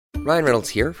Ryan Reynolds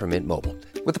here from Mint Mobile.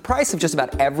 With the price of just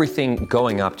about everything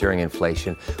going up during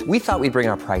inflation, we thought we'd bring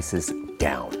our prices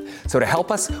down. So to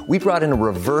help us, we brought in a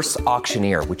reverse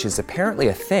auctioneer, which is apparently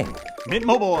a thing. Mint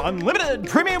Mobile Unlimited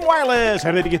Premium Wireless.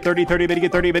 How to get 30, 30, bit to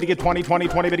get 30, bit to get 20, 20,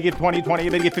 20, bit to get 20, 20,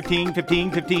 bit to get 15,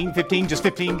 15, 15, 15, just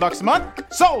 $15 a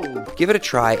month? Sold! Give it a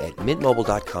try at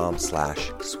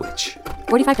mintmobile.com/switch.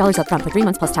 $45 up front for 3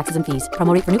 months plus taxes and fees.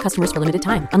 Promo rate for new customers for limited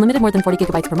time. Unlimited more than 40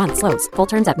 gigabytes per month. Slows full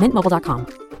terms at mintmobile.com.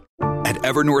 At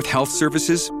Evernorth Health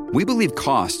Services, we believe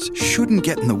costs shouldn't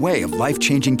get in the way of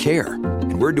life-changing care,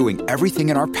 and we're doing everything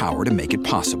in our power to make it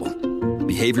possible.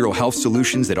 Behavioral health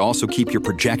solutions that also keep your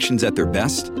projections at their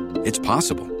best? It's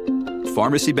possible.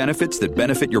 Pharmacy benefits that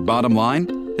benefit your bottom line?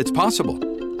 It's possible.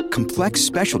 Complex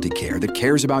specialty care that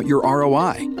cares about your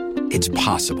ROI? It's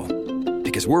possible.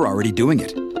 Because we're already doing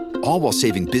it. All while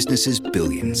saving businesses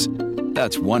billions.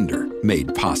 That's Wonder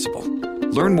made possible.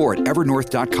 Learn more at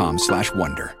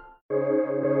evernorth.com/wonder.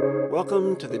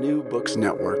 Welcome to the New Books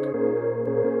Network.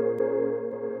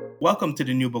 Welcome to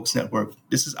the New Books Network.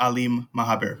 This is Aleem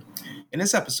Mahabir. In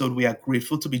this episode, we are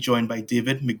grateful to be joined by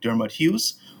David McDermott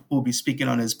Hughes, who will be speaking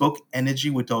on his book, Energy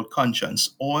Without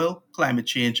Conscience, Oil, Climate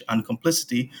Change, and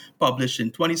Complicity, published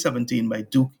in 2017 by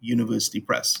Duke University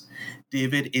Press.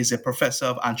 David is a professor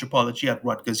of anthropology at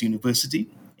Rutgers University.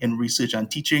 In research and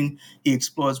teaching, he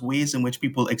explores ways in which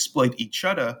people exploit each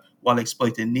other while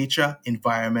exploiting nature,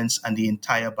 environments, and the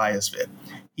entire biosphere.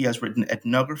 He has written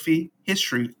ethnography,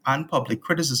 history, and public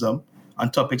criticism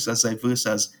on topics as diverse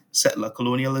as settler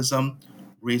colonialism,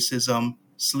 racism,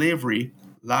 slavery,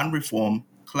 land reform,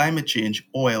 climate change,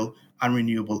 oil, and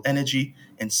renewable energy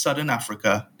in Southern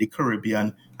Africa, the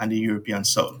Caribbean, and the European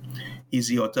South. He's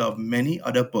the author of many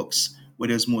other books, with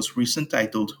his most recent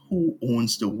titled Who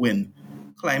Owns the Wind?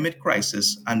 Climate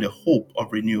Crisis and the Hope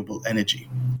of Renewable Energy.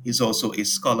 He's also a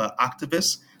scholar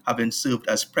activist, having served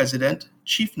as president,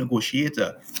 chief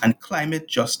negotiator, and climate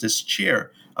justice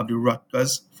chair of the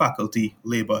Rutgers Faculty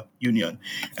Labor Union.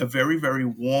 A very, very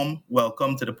warm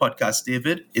welcome to the podcast,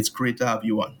 David. It's great to have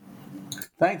you on.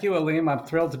 Thank you, Aleem. I'm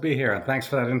thrilled to be here, and thanks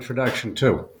for that introduction,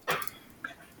 too.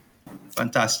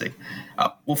 Fantastic.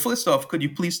 Well, first off, could you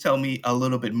please tell me a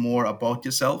little bit more about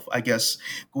yourself? I guess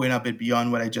going a bit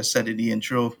beyond what I just said in the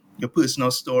intro, your personal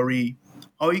story,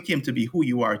 how you came to be who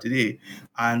you are today,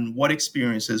 and what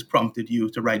experiences prompted you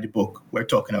to write the book we're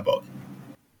talking about.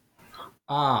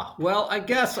 Well,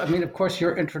 of course,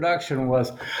 your introduction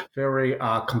was very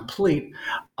complete.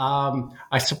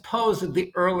 I suppose that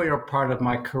the earlier part of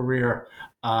my career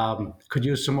could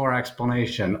use some more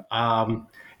explanation.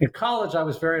 In college, I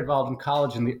was very involved in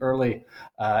college in the early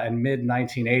and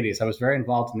mid-1980s. I was very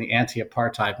involved in the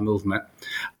anti-apartheid movement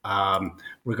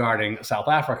regarding South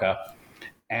Africa.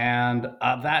 And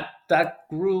that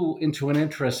grew into an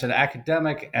interest, an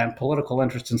academic and political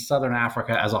interest in Southern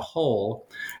Africa as a whole.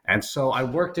 And so I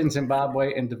worked in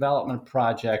Zimbabwe in development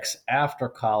projects after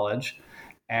college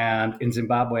and in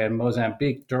Zimbabwe and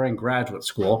Mozambique during graduate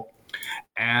school.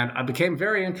 And I became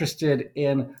very interested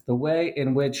in the way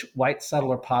in which white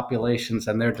settler populations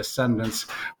and their descendants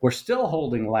were still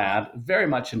holding land, very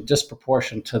much in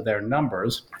disproportion to their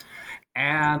numbers.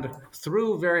 And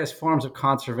through various forms of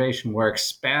conservation, were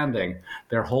expanding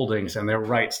their holdings and their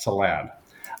rights to land.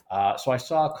 So I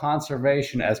saw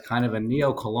conservation as kind of a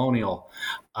neo-colonial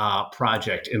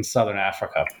project in Southern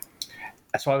Africa.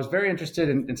 So I was very interested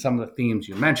in some of the themes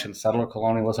you mentioned: settler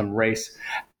colonialism, race,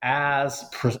 as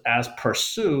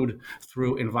pursued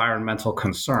through environmental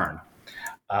concern.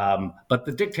 But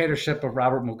the dictatorship of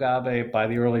Robert Mugabe by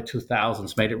the early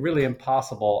 2000s made it really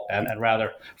impossible and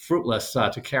rather fruitless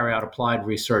to carry out applied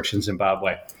research in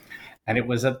Zimbabwe. And it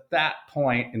was at that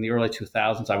point in the early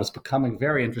 2000s I was becoming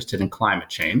very interested in climate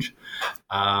change,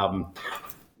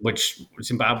 which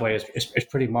Zimbabwe is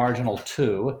pretty marginal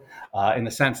too, in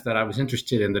the sense that I was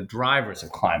interested in the drivers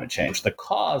of climate change, the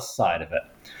cause side of it.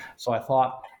 So I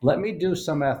thought, let me do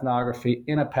some ethnography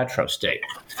in a petrostate,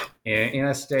 in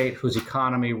a state whose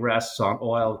economy rests on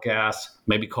oil, gas,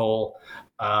 maybe coal.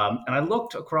 And I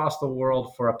looked across the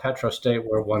world for a petrostate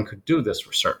where one could do this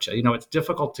research. You know, it's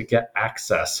difficult to get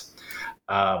access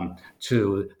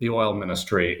to the oil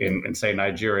ministry in, say,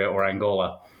 Nigeria or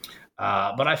Angola.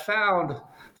 But I found,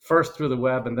 first through the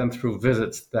web and then through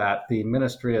visits, that the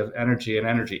Ministry of Energy and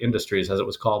Energy Industries, as it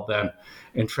was called then,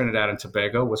 in Trinidad and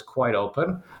Tobago was quite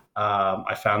open.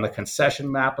 I found the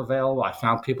concession map available. I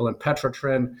found people in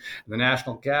Petrotrin, the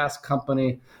National Gas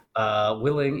Company,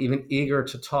 willing, even eager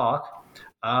to talk.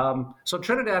 So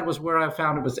Trinidad was where I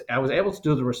found I was able to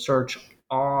do the research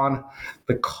on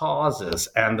the causes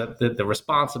and the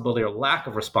responsibility or lack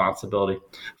of responsibility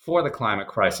for the climate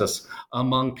crisis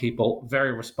among people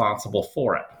very responsible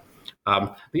for it.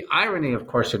 The irony, of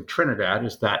course, in Trinidad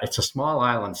is that it's a small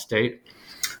island state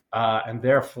and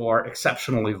therefore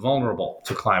exceptionally vulnerable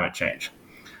to climate change.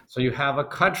 So you have a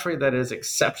country that is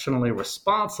exceptionally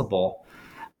responsible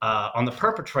on the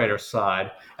perpetrator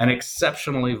side and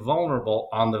exceptionally vulnerable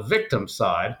on the victim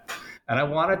side. And I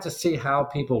wanted to see how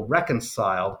people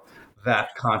reconciled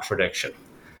that contradiction.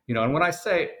 And when I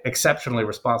say exceptionally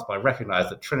responsible, I recognize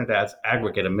that Trinidad's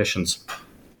aggregate emissions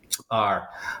are,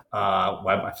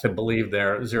 I believe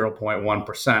they're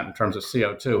 0.1% in terms of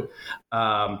CO2.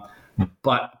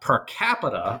 But per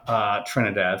capita,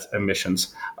 Trinidad's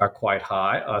emissions are quite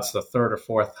high. It's the third or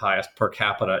fourth highest per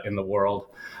capita in the world.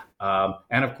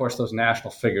 And of course, those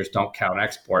national figures don't count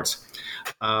exports.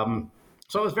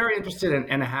 So I was very interested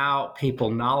in how people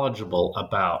knowledgeable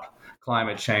about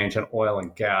climate change and oil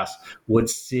and gas would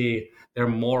see their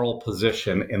moral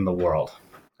position in the world.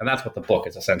 And that's what the book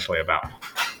is essentially about.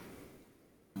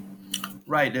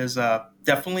 Right. There's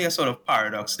definitely a sort of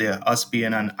paradox there, us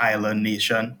being an island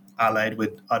nation allied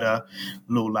with other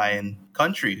low-lying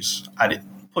countries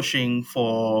pushing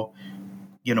for,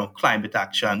 climate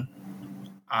action,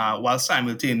 while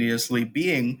simultaneously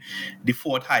being the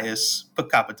fourth highest per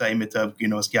capita emitter of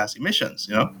greenhouse gas emissions,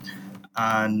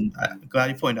 And I'm glad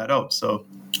you pointed that out. So,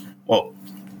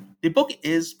 the book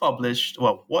was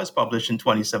published in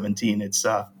 2017. It's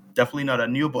definitely not a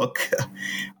new book,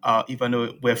 even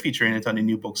though we're featuring it on the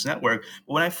New Books Network.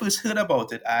 But when I first heard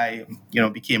about it, I,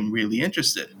 became really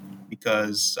interested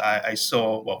because I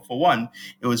saw, for one,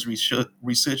 it was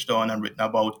researched on and written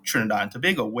about Trinidad and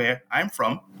Tobago, where I'm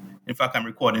from. In fact, I'm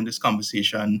recording this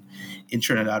conversation in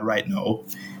Trinidad right now.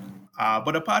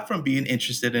 But apart from being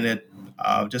interested in it,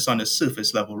 just on the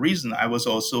surface level reason, I was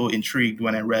also intrigued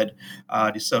when I read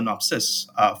the synopsis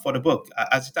for the book.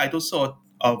 As the title sort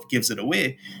of gives it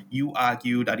away, you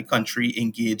argue that the country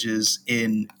engages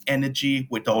in energy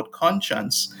without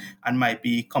conscience and might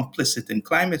be complicit in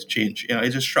climate change. It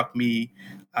just struck me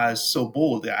as so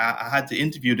bold. I had to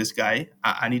interview this guy.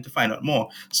 I need to find out more.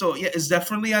 So yeah, it's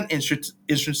definitely an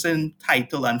interesting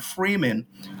title and framing.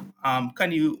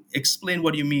 Can you explain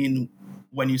what you mean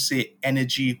when you say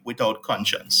energy without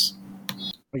conscience?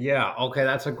 Yeah, okay,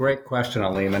 that's a great question,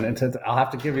 Aleem, and I'll have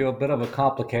to give you a bit of a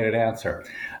complicated answer.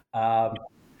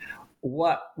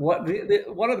 One of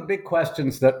the big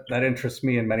questions that interests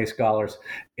me and many scholars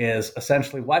is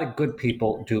essentially, why do good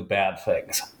people do bad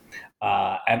things?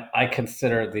 And I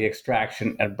consider the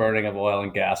extraction and burning of oil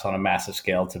and gas on a massive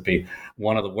scale to be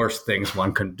one of the worst things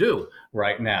one can do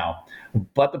right now.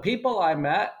 But the people I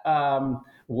met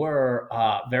were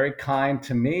very kind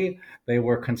to me. They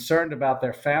were concerned about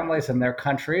their families and their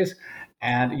countries.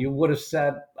 And you would have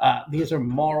said, these are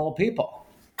moral people.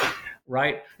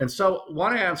 Right? And so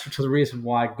one answer to the reason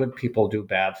why good people do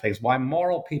bad things, why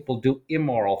moral people do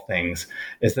immoral things,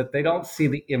 is that they don't see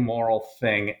the immoral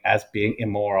thing as being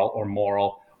immoral or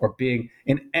moral or being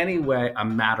in any way a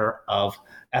matter of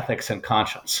ethics and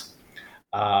conscience.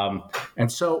 And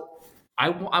so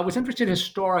I was interested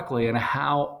historically in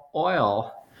how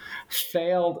oil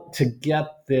failed to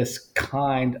get this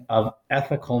kind of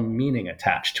ethical meaning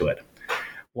attached to it.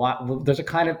 There's a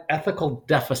kind of ethical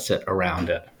deficit around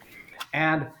it.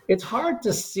 And it's hard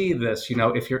to see this,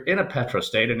 if you're in a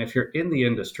petrostate and if you're in the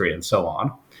industry and so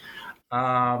on.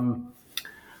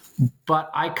 But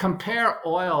I compare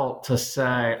oil to,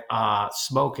 say,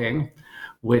 smoking,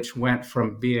 which went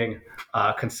from being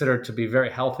considered to be very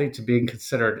healthy to being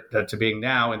considered to being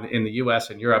now in the U.S.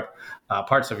 and Europe,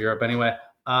 parts of Europe anyway,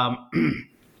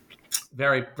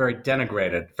 very, very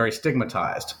denigrated, very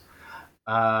stigmatized.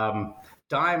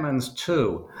 Diamonds,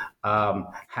 too,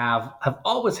 have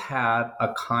always had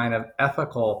a kind of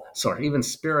ethical, sort of even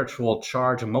spiritual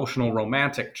charge, emotional,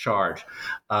 romantic charge,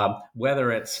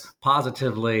 whether it's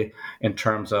positively in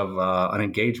terms of an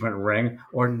engagement ring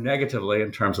or negatively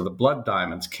in terms of the Blood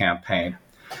Diamonds campaign.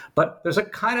 But there's a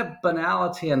kind of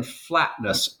banality and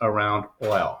flatness around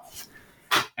oil.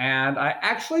 And I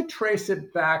actually trace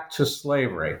it back to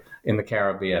slavery in the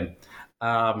Caribbean.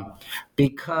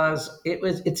 Because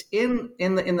it's in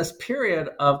this period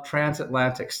of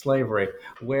transatlantic slavery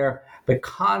where the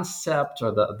concept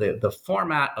or the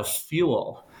format of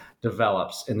fuel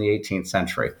develops in the 18th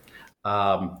century.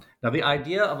 Now, the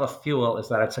idea of a fuel is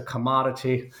that it's a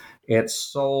commodity. It's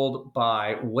sold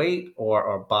by weight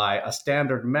or by a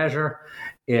standard measure.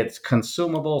 It's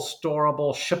consumable,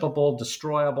 storable, shippable,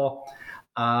 destroyable.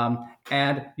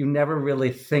 And you never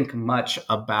really think much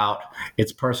about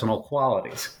its personal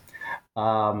qualities.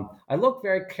 I looked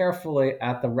very carefully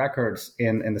at the records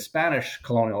in the Spanish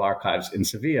colonial archives in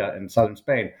Sevilla in southern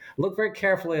Spain. I looked very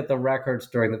carefully at the records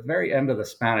during the very end of the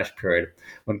Spanish period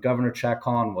when Governor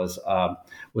Chacon was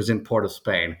in Port of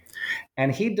Spain.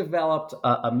 And he developed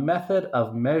a method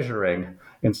of measuring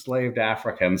enslaved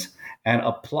Africans and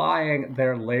applying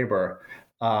their labor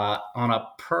on a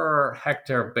per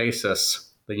hectare basis.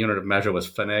 The unit of measure was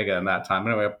fanega in that time.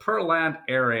 Anyway, a per land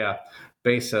area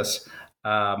basis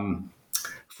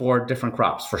for different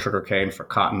crops, for sugarcane, for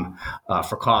cotton,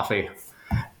 for coffee.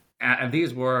 And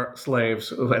these were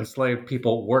slaves, enslaved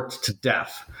people worked to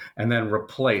death and then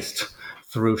replaced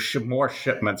through more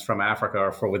shipments from Africa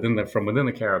or from within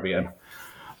the Caribbean.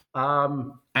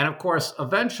 And of course,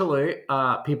 eventually,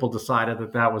 people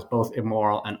decided that was both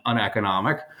immoral and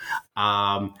uneconomic.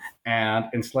 And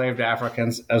enslaved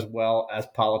Africans, as well as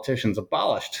politicians,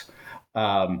 abolished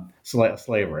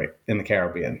slavery in the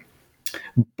Caribbean.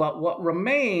 But what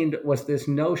remained was this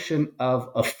notion of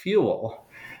a fuel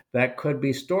that could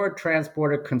be stored,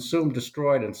 transported, consumed,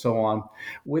 destroyed, and so on,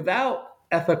 without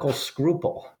ethical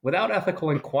scruple, without ethical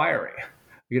inquiry,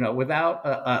 without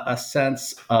a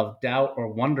sense of doubt or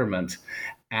wonderment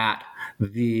at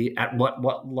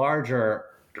what larger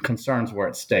concerns were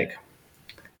at stake.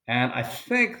 And I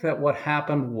think that what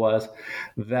happened was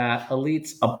that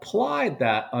elites applied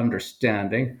that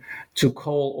understanding to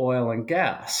coal, oil, and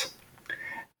gas.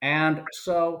 And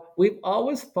so we've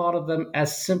always thought of them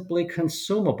as simply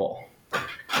consumable.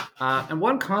 And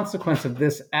one consequence of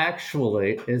this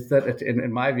actually is that,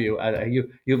 in my view,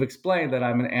 you've explained that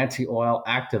I'm an anti-oil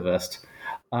activist.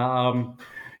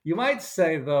 You might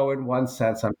say, though, in one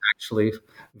sense, I'm actually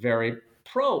very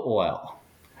pro-oil.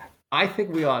 I think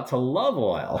we ought to love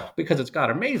oil because it's got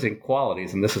amazing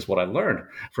qualities, and this is what I learned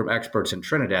from experts in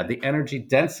Trinidad. The energy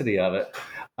density of it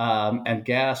and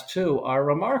gas, too, are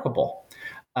remarkable.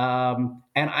 And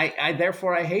I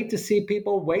therefore hate to see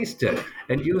people waste it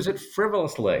and use it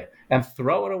frivolously and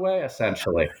throw it away,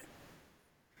 essentially.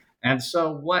 And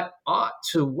so what ought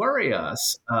to worry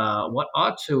us, what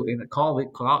ought to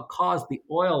cause the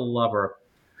oil lover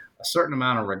a certain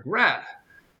amount of regret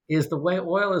is the way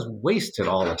oil is wasted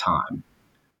all the time.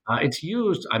 It's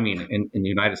used, in the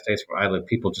United States where I live,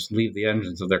 people just leave the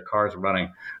engines of their cars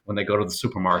running when they go to the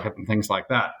supermarket and things like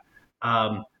that.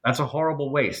 That's a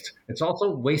horrible waste. It's also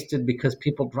wasted because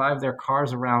people drive their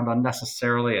cars around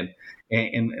unnecessarily and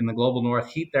in the global north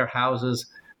heat their houses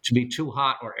to be too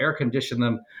hot or air condition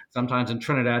them, sometimes in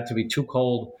Trinidad to be too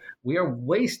cold. We are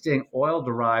wasting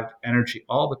oil-derived energy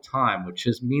all the time, which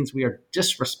means we are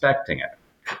disrespecting it.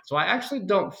 So I actually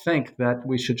don't think that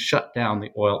we should shut down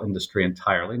the oil industry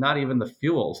entirely, not even the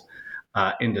fuels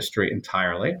industry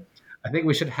entirely. I think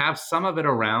we should have some of it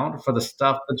around for the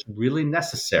stuff that's really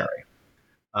necessary.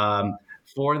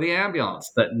 For the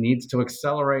ambulance that needs to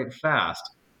accelerate fast,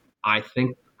 I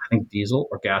think diesel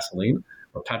or gasoline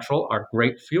or petrol are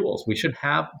great fuels. We should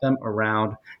have them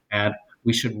around and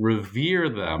we should revere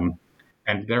them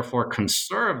and therefore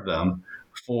conserve them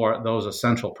for those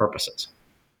essential purposes.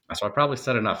 So I probably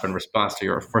said enough in response to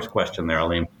your first question there,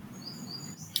 Aleem.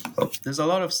 Well, there's a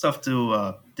lot of stuff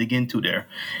to dig into there.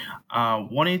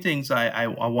 One of the things I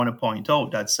want to point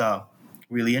out that's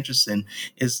really interesting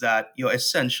is that you're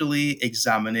essentially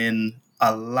examining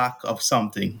a lack of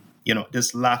something,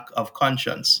 this lack of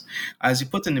conscience. As you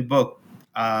put in the book,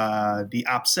 the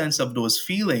absence of those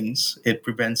feelings, it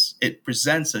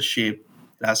presents a shape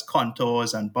that has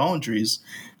contours and boundaries,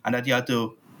 and that you have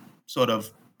to sort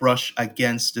of brush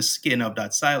against the skin of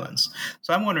that silence.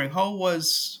 So I'm wondering, how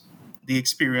was the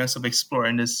experience of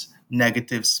exploring this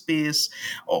negative space,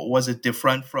 or was it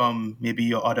different from maybe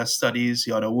your other studies,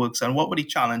 your other works, and what were the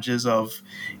challenges of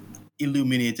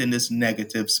illuminating this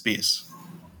negative space?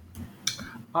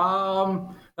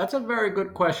 That's a very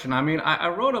good question. I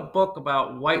wrote a book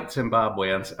about white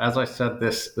Zimbabweans, as I said,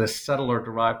 this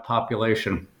settler-derived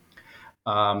population,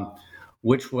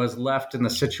 which was left in the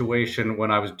situation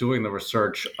when I was doing the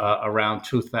research around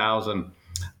 2000.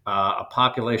 A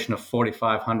population of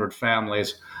 4,500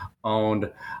 families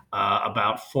owned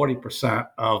about 40%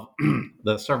 of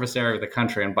the surface area of the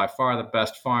country, and by far the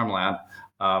best farmland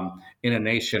in a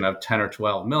nation of 10 or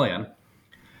 12 million.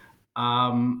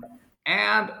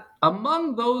 And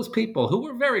among those people who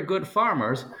were very good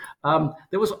farmers,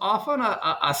 there was often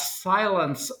a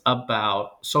silence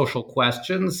about social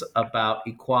questions, about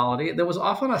equality. There was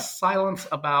often a silence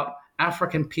about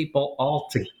African people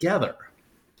altogether.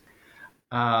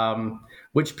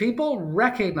 Which people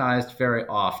recognized very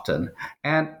often.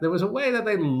 And there was a way that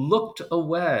they looked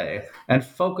away and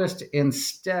focused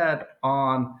instead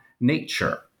on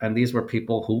nature. And these were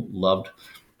people who loved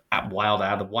the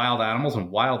wild animals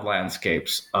and wild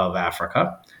landscapes of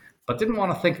Africa, but didn't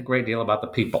want to think a great deal about the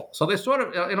people. So they sort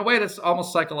of, in a way that's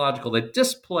almost psychological, they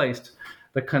displaced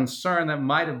the concern that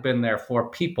might have been there for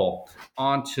people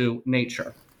onto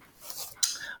nature.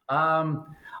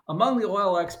 Among the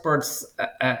oil experts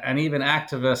and even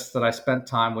activists that I spent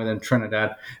time with in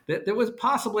Trinidad, there was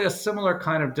possibly a similar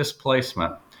kind of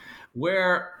displacement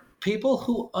where people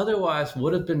who otherwise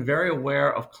would have been very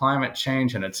aware of climate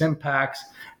change and its impacts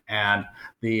and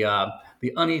the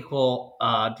unequal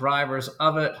drivers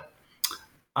of it,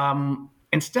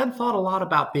 instead thought a lot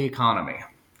about the economy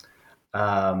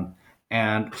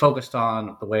and focused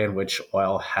on the way in which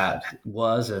oil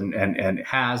was and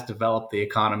has developed the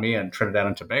economy in Trinidad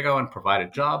and Tobago and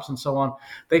provided jobs and so on.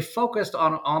 They focused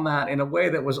on that in a way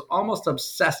that was almost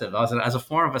obsessive as a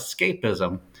form of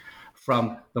escapism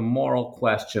from the moral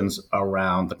questions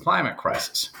around the climate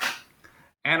crisis.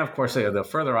 And of course, the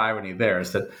further irony there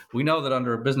is that we know that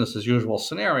under a business as usual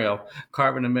scenario,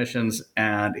 carbon emissions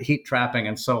and heat trapping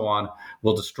and so on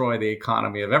will destroy the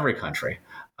economy of every country.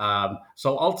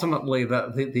 So ultimately,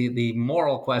 the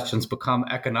moral questions become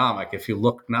economic if you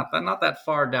look not that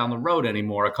far down the road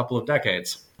anymore, a couple of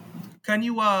decades. Can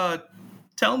you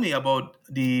tell me about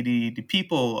the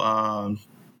people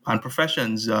and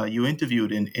professions you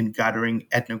interviewed in gathering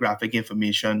ethnographic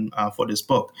information for this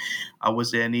book?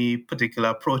 Was there any particular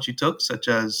approach you took, such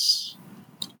as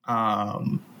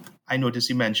I noticed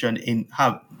you mentioned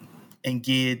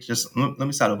engage? Let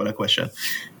me start over that question.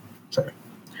 Sorry.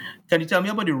 Can you tell me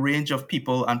about the range of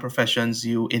people and professions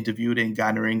you interviewed in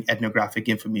gathering ethnographic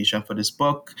information for this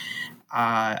book?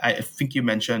 I think you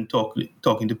mentioned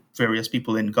talking to various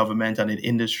people in government and in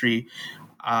industry.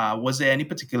 Was there any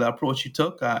particular approach you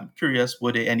took? I'm curious,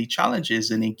 were there any challenges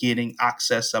in gaining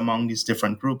access among these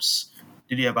different groups?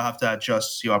 Did you ever have to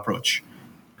adjust your approach?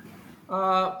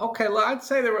 Okay, well, I'd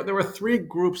say there were three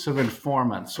groups of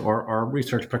informants or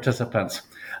research participants.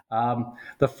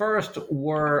 The first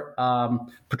were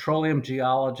petroleum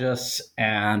geologists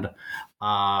and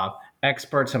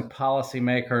experts and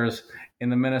policymakers in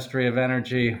the Ministry of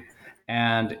Energy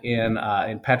and in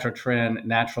Petrotrin,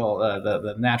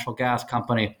 the natural gas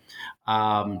company,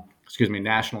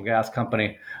 National Gas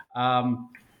Company,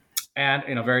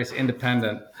 and various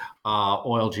independent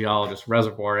oil geologists,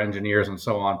 reservoir engineers, and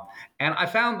so on. And I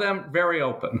found them very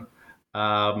open.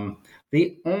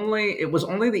 It was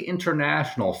only the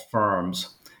international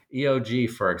firms, EOG,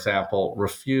 for example,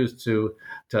 refused to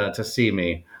see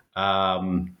me.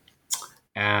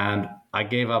 And I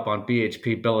gave up on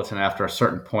BHP Billiton after a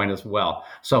certain point as well.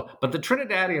 But the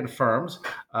Trinidadian firms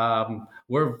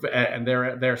and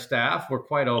their staff were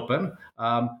quite open.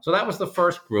 So that was the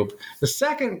first group. The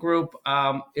second group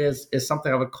is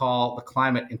something I would call the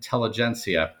climate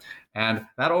intelligentsia. And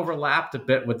that overlapped a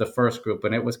bit with the first group,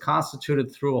 and it was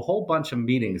constituted through a whole bunch of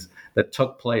meetings that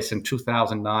took place in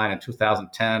 2009 and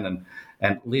 2010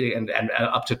 and leading and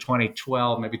up to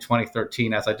 2012, maybe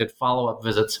 2013, as I did follow-up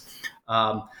visits.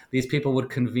 These people would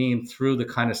convene through the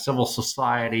kind of civil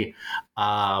society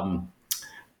forums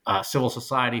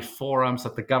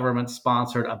that the government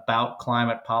sponsored about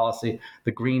climate policy.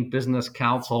 The Green Business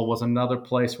Council was another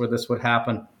place where this would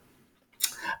happen.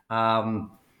 And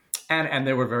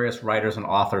there were various writers and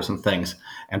authors and things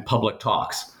and public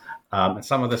talks. And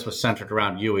some of this was centered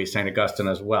around UWI, St. Augustine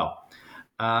as well.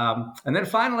 And then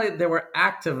finally, there were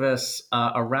activists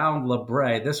around La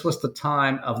Brea. This was the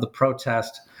time of the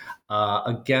protest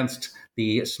against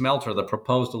the smelter, the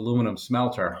proposed aluminum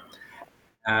smelter.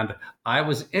 And I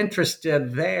was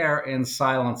interested there in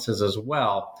silences as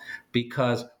well,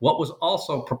 because what was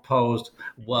also proposed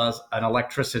was an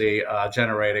electricity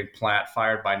generating plant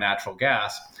fired by natural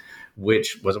gas,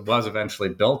 which was eventually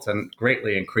built and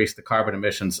greatly increased the carbon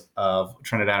emissions of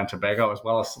Trinidad and Tobago, as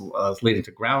well as leading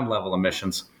to ground level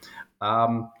emissions.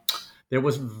 There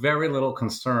was very little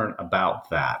concern about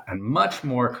that, and much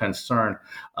more concern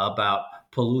about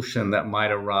pollution that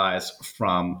might arise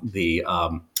from the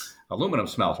aluminum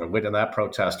smelter, and that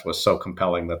protest was so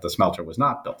compelling that the smelter was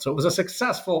not built. So it was a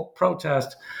successful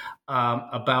protest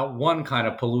about one kind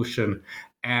of pollution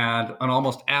and an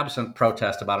almost absent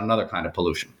protest about another kind of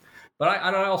pollution. But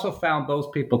I also found those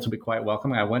people to be quite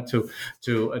welcoming. I went to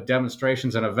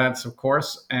demonstrations and events, of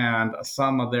course, and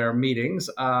some of their meetings.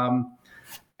 And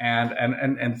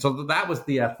so that was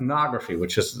the ethnography,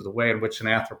 which is the way in which an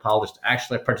anthropologist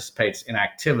actually participates in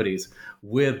activities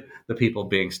with the people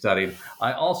being studied.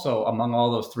 I also, among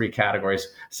all those three categories,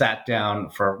 sat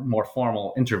down for more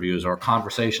formal interviews or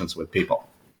conversations with people.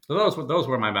 So those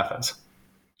were my methods.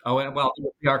 Oh, and well,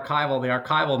 the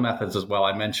archival methods as well.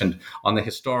 I mentioned on the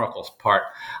historical part.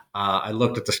 I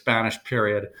looked at the Spanish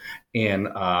period in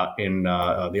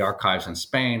the archives in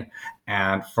Spain,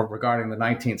 and for regarding the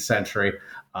 19th century,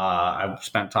 I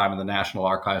spent time in the National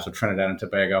Archives of Trinidad and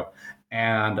Tobago,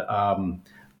 and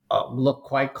looked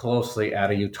quite closely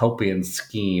at a utopian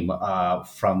scheme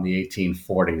from the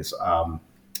 1840s.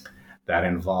 That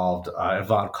involved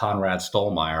Conrad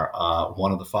Stollmeyer,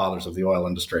 one of the fathers of the oil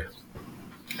industry.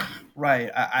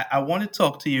 Right. I want to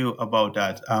talk to you about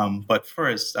that. But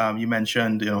first, you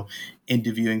mentioned,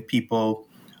 interviewing people.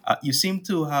 You seem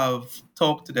to have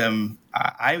talked to them,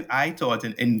 I thought,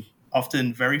 in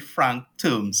often very frank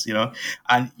terms,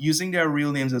 and using their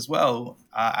real names as well.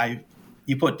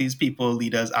 You put these people,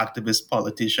 leaders, activists,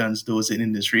 politicians, those in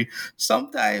industry,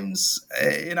 sometimes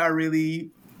in a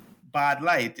really bad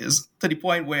light, is to the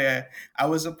point where I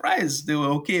was surprised they were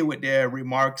okay with their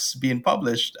remarks being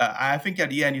published. I think at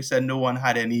the end you said no one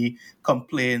had any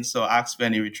complaints or asked for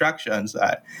any retractions.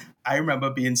 I remember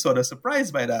being sort of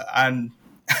surprised by that, and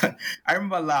I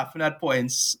remember laughing at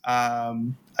points,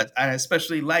 and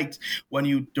especially liked when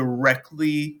you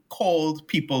directly called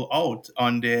people out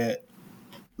on their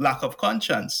lack of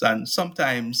conscience, and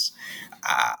sometimes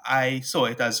I saw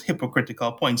it as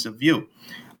hypocritical points of view.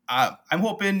 I'm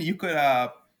hoping you could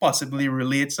possibly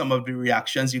relate some of the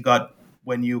reactions you got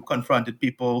when you confronted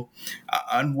people,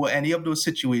 and were any of those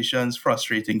situations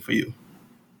frustrating for you?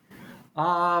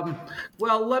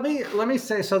 Well, let me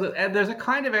say so that there's a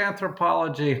kind of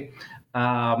anthropology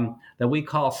that we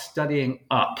call studying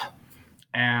up,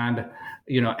 and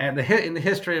in the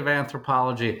history of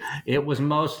anthropology, it was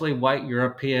mostly white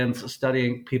Europeans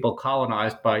studying people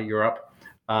colonized by Europe.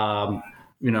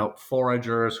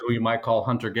 Foragers who you might call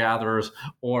hunter-gatherers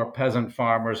or peasant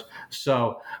farmers.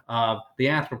 So the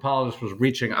anthropologist was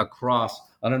reaching across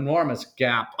an enormous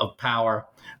gap of power,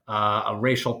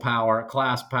 racial power,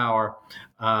 class power,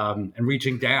 and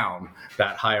reaching down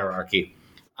that hierarchy.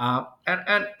 By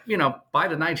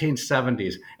the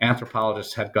 1970s,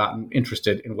 anthropologists had gotten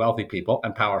interested in wealthy people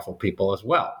and powerful people as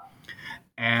well.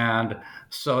 And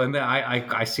so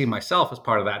I see myself as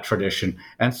part of that tradition,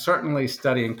 and certainly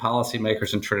studying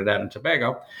policymakers in Trinidad and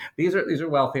Tobago. These are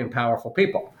wealthy and powerful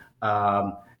people,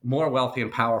 more wealthy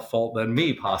and powerful than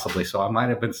me, possibly. So I might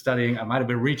have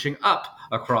been reaching up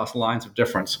across lines of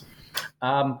difference.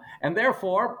 And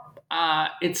therefore,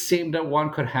 it seemed that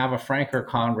one could have a franker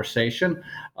conversation,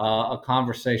 a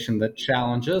conversation that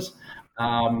challenges.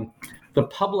 The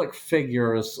public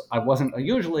figures, I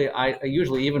usually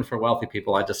even for wealthy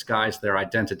people, I disguise their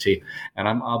identity, and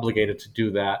I'm obligated to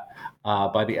do that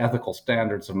by the ethical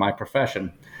standards of my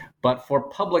profession. But for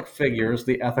public figures,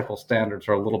 the ethical standards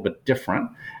are a little bit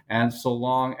different. And so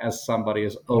long as somebody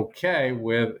is okay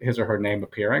with his or her name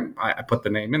appearing, I put the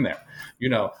name in there.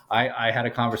 I had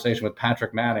a conversation with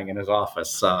Patrick Manning in his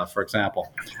office, for example,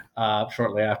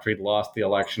 shortly after he'd lost the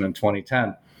election in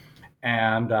 2010.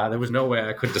 And there was no way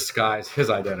I could disguise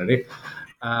his identity.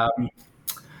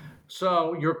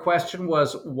 So your question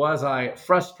was I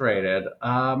frustrated?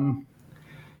 I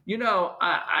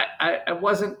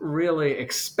wasn't really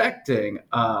expecting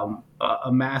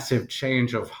a massive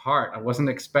change of heart. I wasn't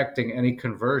expecting any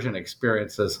conversion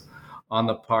experiences on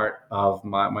the part of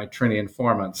my Trini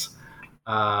informants.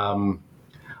 I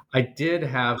did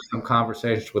have some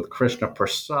conversations with Krishna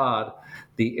Prasad,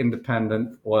 the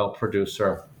independent oil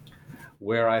producer,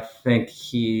 where I think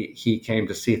he came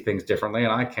to see things differently,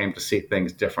 and I came to see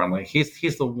things differently.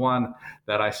 He's the one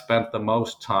that I spent the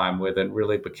most time with and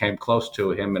really became close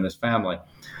to, him and his family.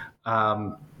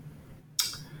 And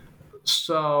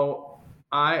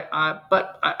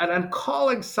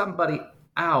calling somebody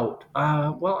out.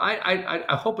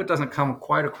 I hope it doesn't come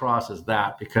quite across as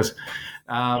that, because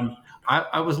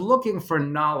I was looking for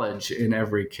knowledge in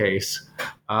every case,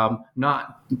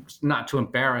 not to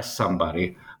embarrass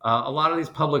somebody. A lot of these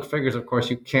public figures, of course,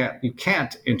 you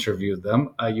can't interview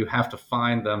them. You have to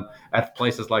find them at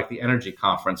places like the Energy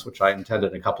Conference, which I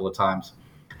attended a couple of times.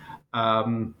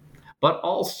 But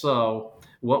also,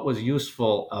 what was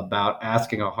useful about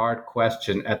asking a hard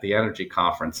question at the Energy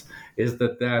Conference is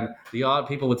that then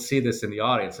people would see this in the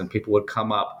audience, and people would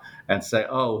come up and say,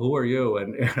 "Oh, who are you?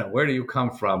 And where do you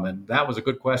come from? And that was a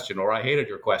good question," or "I hated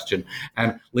your question,"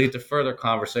 and lead to further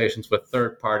conversations with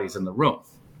third parties in the room.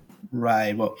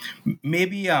 Right. Well,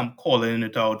 maybe calling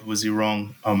it out was the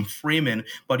wrong framing,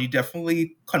 but you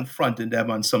definitely confronted them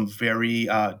on some very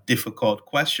difficult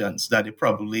questions that they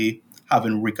probably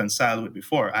haven't reconciled with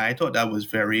before. I thought that was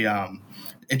very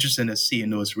interesting to see in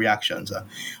those reactions.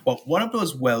 One of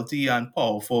those wealthy and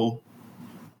powerful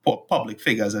public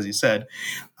figures, as you said,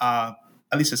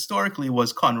 at least historically,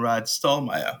 was Conrad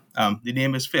Stallmeyer. The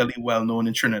name is fairly well known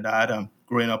in Trinidad.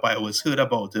 Growing up, I always heard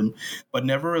about him, but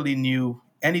never really knew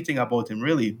anything about him,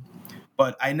 really.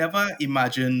 But I never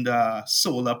imagined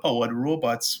solar-powered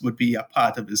robots would be a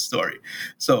part of his story.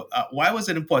 So why was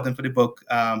it important for the book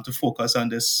to focus on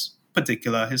this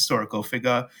particular historical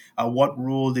figure? What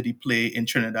role did he play in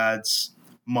Trinidad's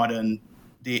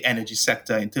modern-day energy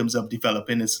sector in terms of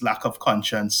developing its lack of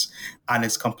conscience and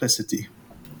its complicity?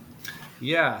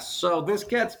 Yeah, so this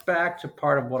gets back to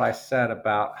part of what I said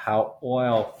about how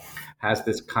oil has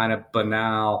this kind of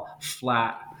banal,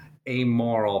 flat,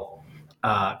 amoral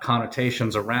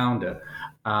connotations around it.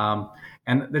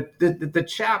 And the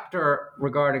chapter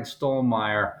regarding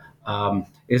Stallmeyer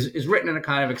is written in a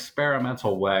kind of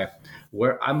experimental way,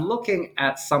 where I'm looking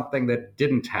at something that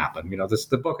didn't happen.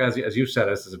 The book, as you said,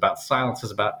 is about silences,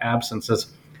 about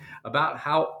absences, about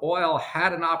how oil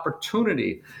had an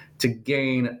opportunity to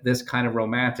gain this kind of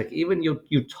romantic, even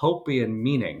utopian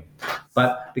meaning.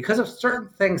 But because of certain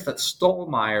things that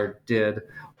Stallmeyer did,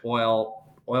 oil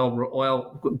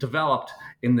developed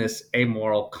in this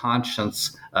amoral,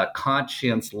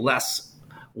 conscience-less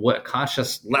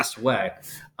way.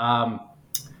 And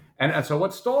so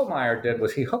what Stallmeyer did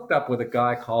was he hooked up with a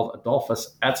guy called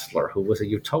Adolphus Etzler, who was a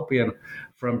utopian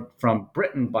from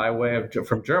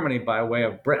Germany by way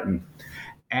of Britain.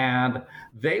 And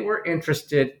they were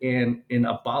interested in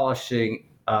abolishing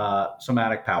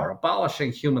somatic power, abolishing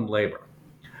human labor,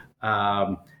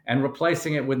 and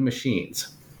replacing it with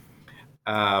machines.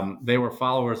 They were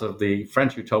followers of the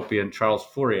French utopian Charles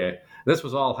Fourier. This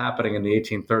was all happening in the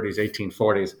 1830s,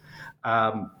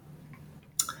 1840s.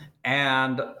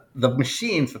 And the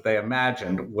machines that they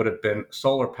imagined would have been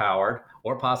solar-powered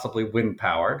or possibly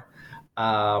wind-powered.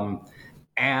 And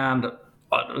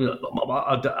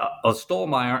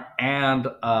Stallmeyer and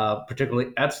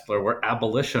particularly Etzler were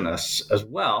abolitionists as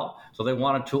well. So they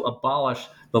wanted to abolish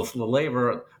the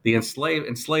labor,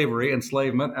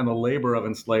 enslavement, and the labor of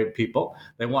enslaved people.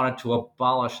 They wanted to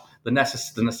abolish the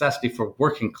necessity for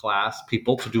working class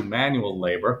people to do manual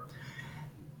labor.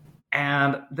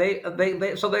 And they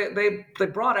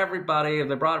brought everybody.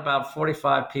 They brought about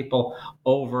 45 people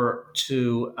over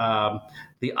to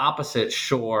the opposite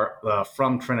shore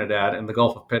from Trinidad in the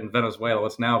Gulf of Venezuela.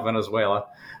 What's now Venezuela,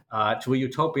 to a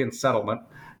utopian settlement.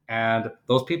 And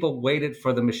those people waited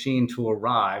for the machine to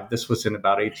arrive. This was in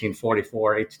about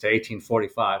 1844 to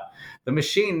 1845. The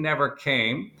machine never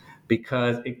came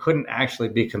because it couldn't actually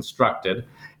be constructed.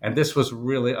 And this was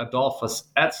really Adolphus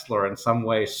Etzler in some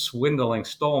way swindling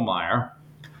Stallmeyer,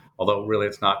 although really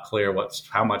it's not clear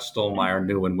how much Stallmeyer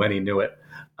knew and when he knew it.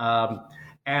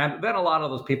 And then a lot of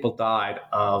those people died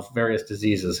of various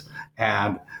diseases,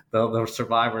 and the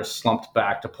survivors slumped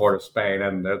back to Port of Spain,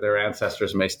 and their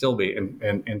ancestors may still be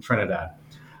in Trinidad.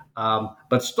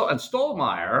 But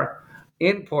Stallmeyer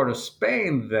in Port of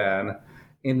Spain then,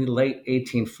 in the late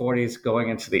 1840s, going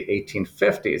into the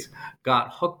 1850s,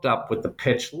 got hooked up with the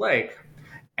Pitch Lake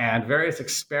and various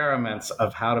experiments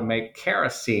of how to make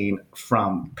kerosene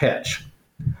from pitch.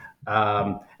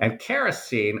 And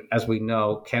kerosene, as we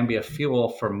know, can be a fuel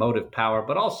for motive power,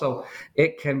 but also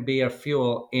it can be a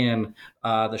fuel in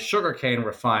the sugarcane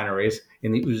refineries,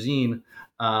 in the usine,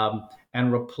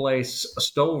 and replace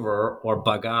stover or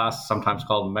bagasse, sometimes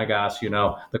called megasse,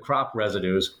 the crop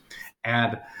residues.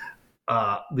 And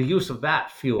the use of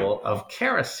that fuel, of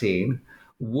kerosene,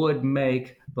 would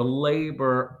make the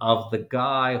labor of the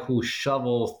guy who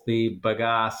shovels the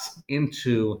bagasse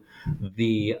into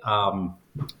the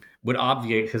would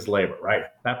obviate his labor, right?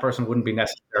 That person wouldn't be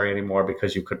necessary anymore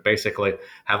because you could basically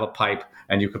have a pipe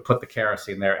and you could put the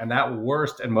kerosene there. And that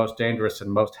worst and most dangerous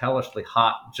and most hellishly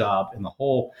hot job in the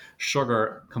whole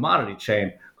sugar commodity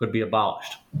chain could be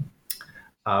abolished.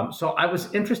 So I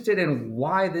was interested in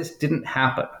why this didn't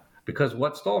happen, because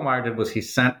what Stallmeyer did was he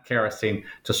sent kerosene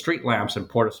to street lamps in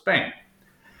Port of Spain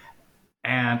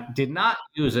and did not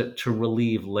use it to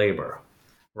relieve labor.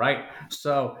 Right.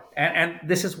 So, and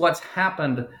this is what's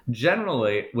happened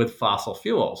generally with fossil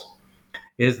fuels,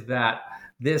 is that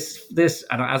this,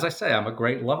 and as I say, I'm a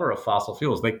great lover of fossil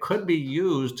fuels. They could be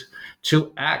used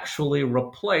to actually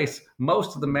replace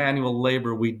most of the manual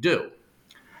labor we do.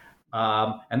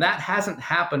 And that hasn't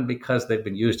happened because they've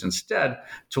been used instead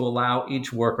to allow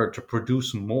each worker to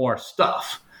produce more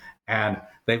stuff. And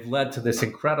they've led to this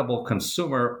incredible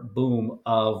consumer boom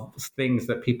of things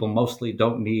that people mostly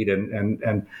don't need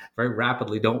and very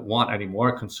rapidly don't want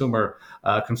anymore,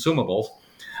 consumables.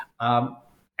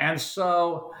 And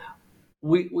so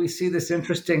we see this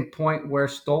interesting point where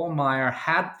Stallmeyer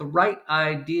had the right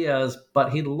ideas,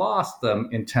 but he lost them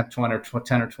in 10 or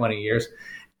 20 years.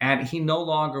 And he no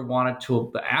longer wanted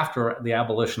to, after the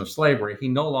abolition of slavery, he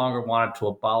no longer wanted to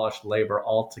abolish labor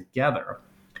altogether.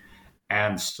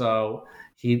 And so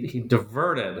he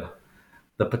diverted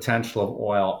the potential of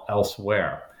oil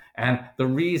elsewhere. And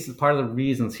part of the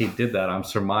reasons he did that, I'm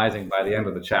surmising by the end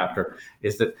of the chapter,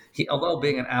 is that although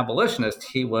being an abolitionist,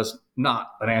 he was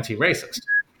not an anti-racist.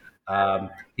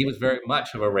 He was very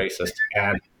much of a racist.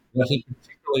 And what he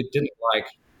particularly didn't like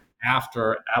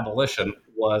after emancipation,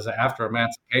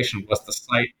 was the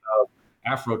sight of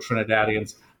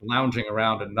Afro-Trinidadians lounging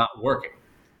around and not working.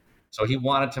 So he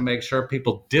wanted to make sure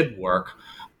people did work.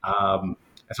 And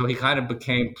so he kind of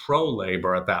became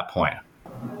pro-labor at that point.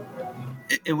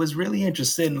 It was really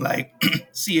interesting, like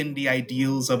seeing the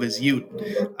ideals of his youth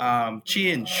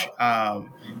change,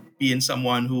 being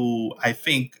someone who I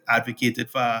think advocated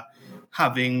for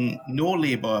having no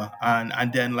labor,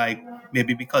 and then like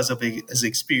maybe because of his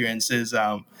experiences,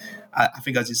 I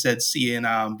think, as you said, seeing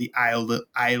the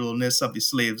idleness of the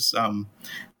slaves,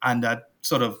 and that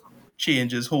sort of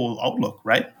changed his whole outlook,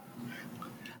 right?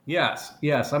 Yes.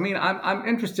 I mean, I'm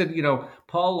interested.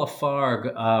 Paul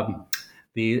Lafargue,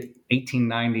 the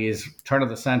 1890s, turn of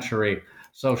the century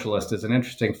socialist, is an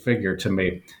interesting figure to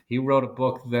me. He wrote a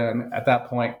book then at that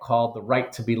point called The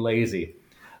Right to be Lazy,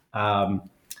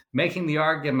 making the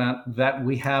argument that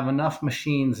we have enough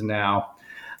machines now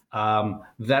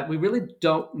that we really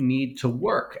don't need to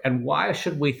work. And why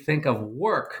should we think of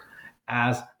work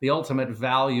as the ultimate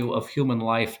value of human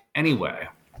life anyway?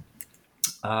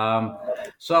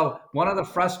 So one of the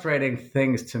frustrating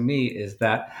things to me is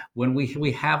that when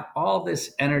we have all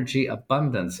this energy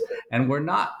abundance and we're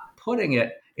not putting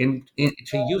it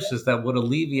into uses that would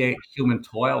alleviate human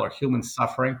toil or human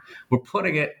suffering, we're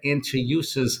putting it into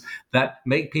uses that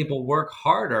make people work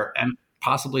harder and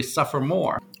possibly suffer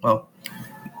more. Well,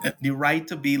 the right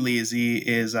to be lazy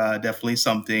is definitely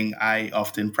something I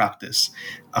often practice.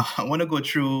 I want to go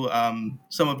through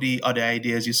some of the other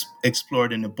ideas you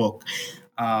explored in the book.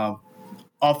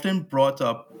 Often brought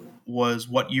up was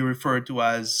what you referred to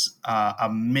as a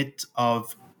myth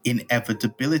of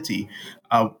inevitability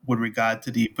with regard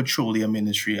to the petroleum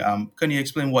industry. Can you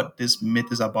explain what this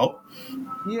myth is about?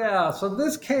 Yeah, so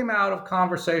this came out of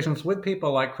conversations with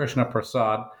people like Krishna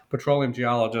Prasad, petroleum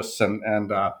geologists, and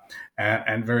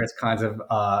various kinds of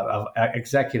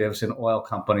executives in oil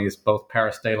companies, both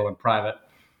parastatal and private.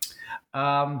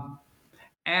 I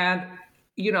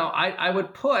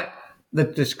would put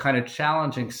this kind of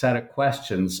challenging set of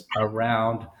questions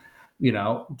around,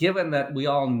 given that we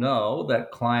all know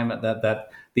that that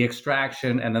the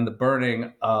extraction and then the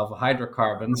burning of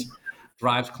hydrocarbons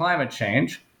drives climate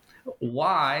change,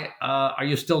 why are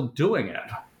you still doing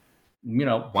it?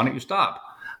 Why don't you stop?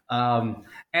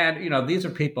 These are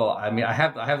people, I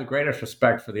have the greatest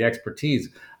respect for the expertise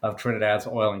of Trinidad's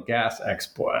oil and gas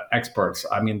experts.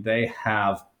 I mean, they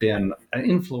have been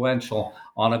influential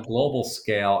on a global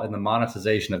scale in the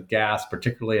monetization of gas,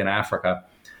 particularly in Africa.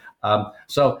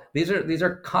 So these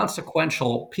are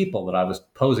consequential people that I was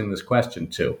posing this question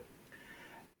to.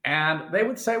 And they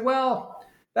would say, well,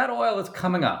 that oil is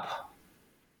coming up.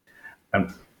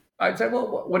 And I'd say,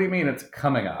 well, what do you mean it's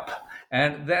coming up?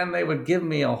 And then they would give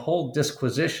me a whole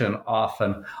disquisition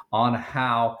often on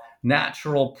how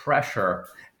natural pressure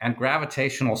and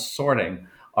gravitational sorting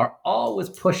are always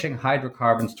pushing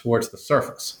hydrocarbons towards the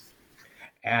surface.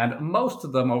 And most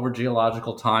of them over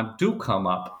geological time do come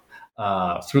up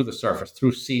through the surface,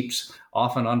 through seeps,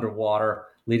 often underwater,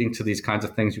 leading to these kinds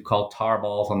of things you call tar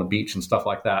balls on the beach and stuff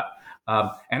like that.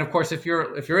 And of course, if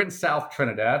you're in South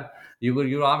Trinidad,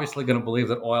 you're obviously going to believe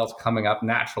that oil's coming up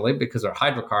naturally because our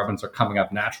hydrocarbons are coming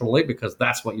up naturally because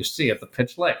that's what you see at the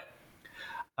Pitch Lake.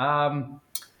 And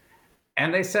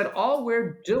they said all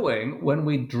we're doing when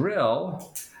we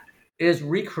drill is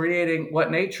recreating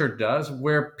what nature does.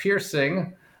 We're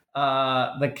piercing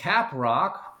the cap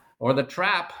rock or the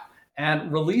trap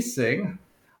and releasing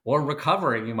or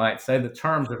recovering, you might say. The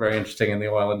terms are very interesting in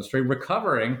the oil industry,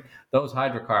 recovering those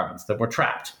hydrocarbons that were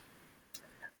trapped.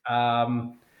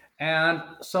 And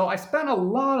so I spent a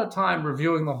lot of time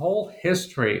reviewing the whole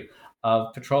history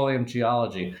of petroleum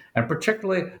geology, and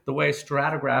particularly the way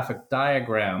stratigraphic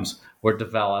diagrams were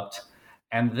developed,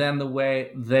 and then the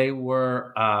way they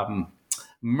were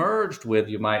merged with,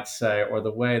 you might say, or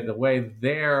the way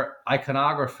their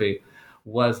iconography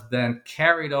was then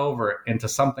carried over into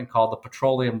something called the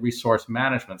Petroleum Resource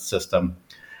Management System,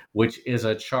 which is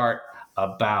a chart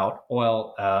about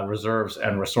oil reserves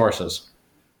and resources.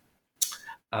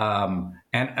 And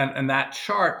that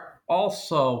chart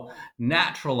also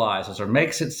naturalizes or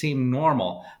makes it seem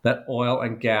normal that oil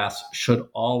and gas should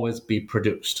always be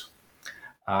produced.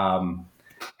 And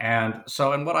And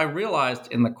what I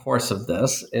realized in the course of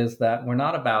this is that we're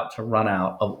not about to run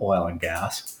out of oil and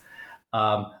gas.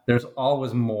 There's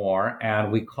always more,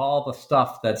 and we call the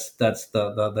stuff that's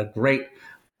the great,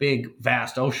 big,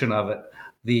 vast ocean of it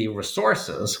the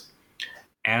resources.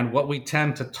 And what we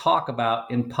tend to talk about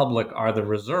in public are the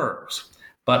reserves.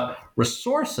 But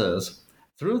resources,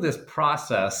 through this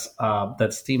process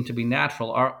that seem to be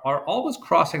natural, are always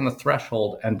crossing the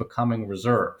threshold and becoming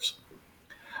reserves.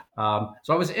 So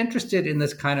I was interested in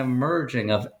this kind of merging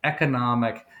of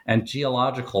economic and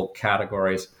geological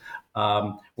categories,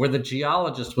 where the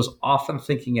geologist was often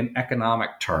thinking in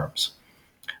economic terms,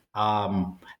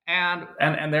 and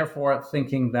therefore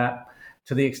thinking that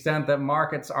to the extent that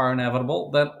markets are inevitable,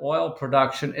 then oil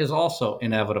production is also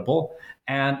inevitable,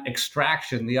 and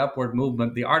extraction, the upward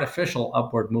movement, the artificial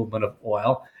upward movement of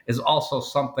oil, is also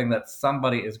something that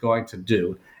somebody is going to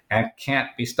do and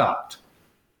can't be stopped.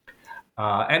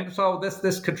 And so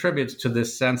this contributes to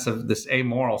this sense of this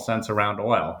amoral sense around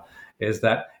oil, is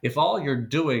that if all you're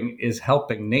doing is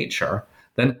helping nature,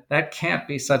 then that can't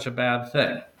be such a bad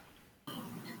thing.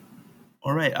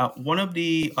 All right. One of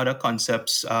the other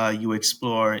concepts you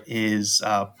explore is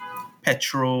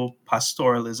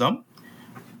petropastoralism.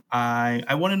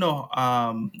 I want to know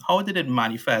how did it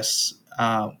manifest?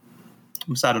 I'm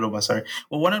started over. Sorry.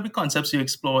 Well, one of the concepts you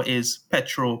explore is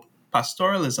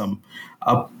petropastoralism.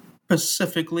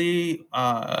 Specifically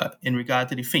in regard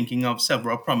to the thinking of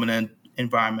several prominent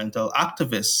environmental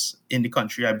activists in the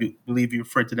country. I believe you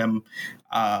refer to them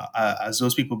as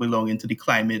those people belonging to the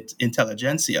climate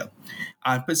intelligentsia,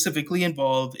 and specifically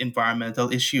involved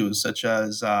environmental issues such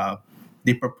as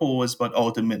the proposed but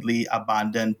ultimately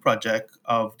abandoned project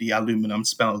of the aluminum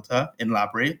smelter in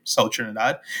Labre, South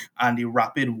Trinidad, and the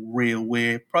rapid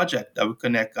railway project that would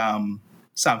connect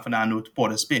San Fernando to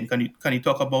Port of Spain. Can you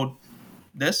talk about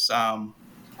this?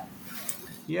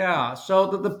 Yeah, so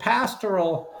the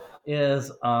pastoral is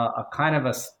a kind of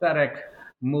aesthetic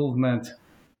movement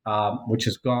which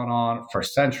has gone on for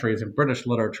centuries in British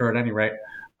literature at any rate,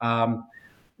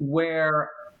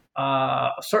 where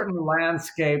certain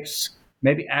landscapes,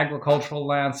 maybe agricultural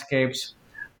landscapes,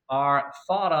 are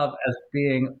thought of as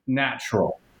being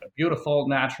natural, beautiful,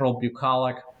 natural,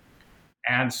 bucolic.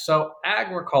 And so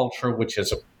agriculture, which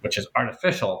is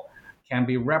artificial, can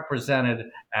be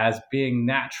represented as being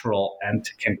natural and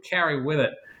can carry with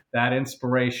it that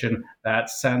inspiration, that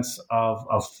sense of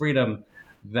freedom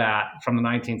that from the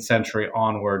 19th century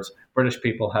onwards, British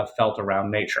people have felt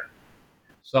around nature.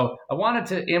 So I wanted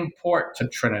to import to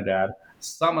Trinidad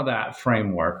some of that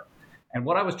framework. And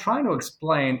what I was trying to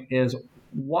explain is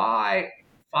why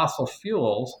fossil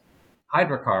fuels,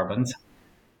 hydrocarbons,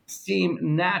 seem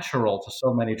natural to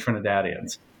so many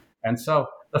Trinidadians. And so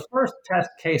the first test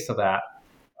case of that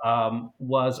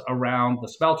was around the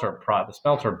smelter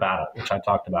battle, which I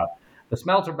talked about. The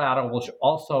smelter battle, which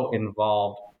also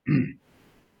involved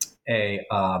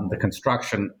the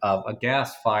construction of a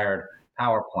gas-fired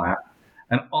power plant,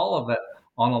 and all of it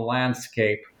on a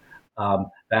landscape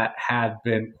that had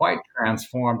been quite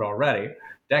transformed already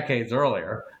decades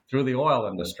earlier through the oil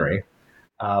industry,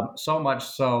 so much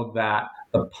so that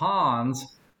the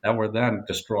ponds that were then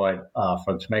destroyed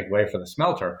to make way for the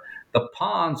smelter, the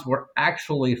ponds were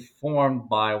actually formed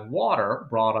by water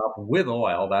brought up with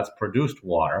oil, that's produced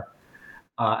water,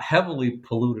 heavily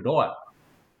polluted water.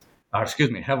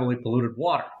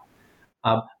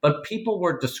 But people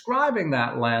were describing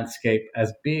that landscape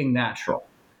as being natural.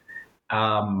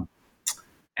 And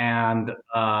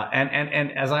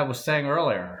as I was saying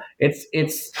earlier, it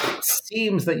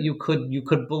seems that you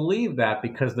could believe that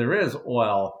because there is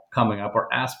oil coming up, or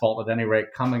asphalt at any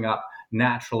rate coming up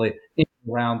naturally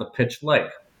around the pitched lake.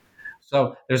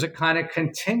 So there's a kind of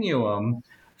continuum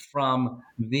from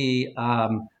the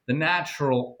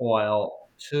natural oil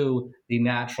to the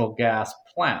natural gas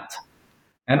plant,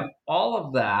 and all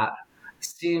of that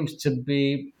seems to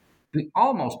be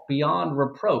almost beyond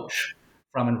reproach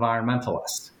from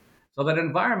environmentalists. So that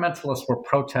environmentalists were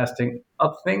protesting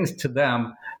of things to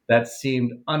them that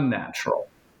seemed unnatural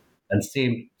and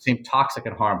seemed toxic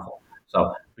and harmful.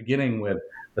 So beginning with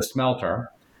the smelter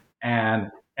and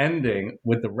ending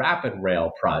with the Rapid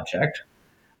Rail project,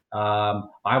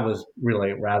 I was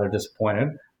really rather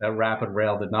disappointed that Rapid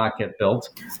Rail did not get built.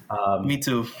 Me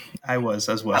too. I was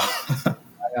as well.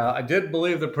 I did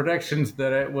believe the predictions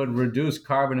that it would reduce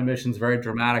carbon emissions very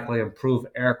dramatically, improve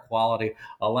air quality,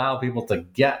 allow people to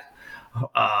get,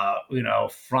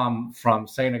 from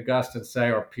St. Augustine,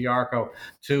 say, or Piarco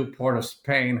to Port of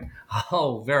Spain,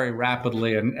 very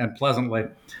rapidly and pleasantly.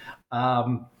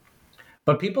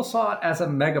 But people saw it as a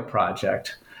mega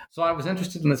project. So I was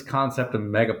interested in this concept of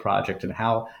mega project and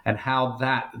how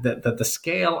that the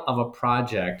scale of a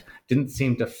project didn't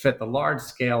seem to fit. The large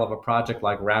scale of a project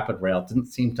like Rapid Rail didn't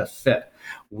seem to fit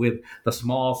with the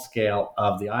small scale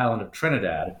of the island of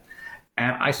Trinidad.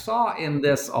 And I saw in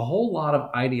this a whole lot of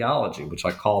ideology, which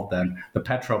I called then the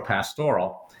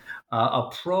petropastoral, a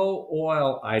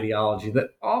pro-oil ideology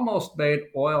that almost made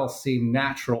oil seem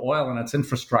natural, oil and its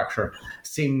infrastructure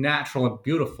seem natural and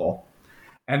beautiful,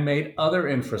 and made other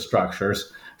infrastructures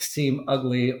seem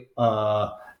ugly,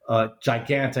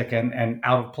 gigantic, and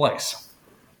out of place.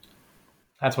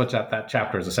 That's what that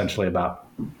chapter is essentially about.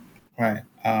 Right.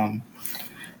 And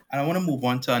I want to move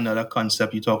on to another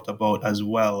concept you talked about as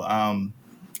well,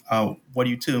 what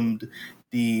you termed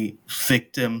the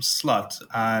victim slut.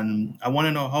 And I want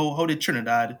to know how did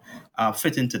Trinidad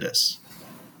fit into this?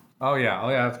 Oh yeah.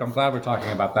 I'm glad we're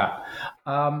talking about that.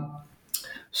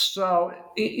 So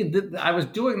I was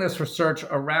doing this research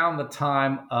around the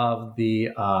time of the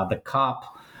COP,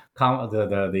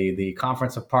 the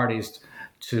Conference of Parties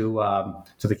to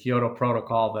the Kyoto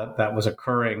Protocol that was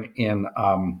occurring in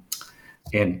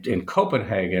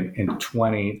Copenhagen in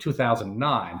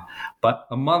 2009. But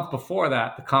a month before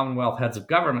that, the Commonwealth Heads of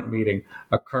Government meeting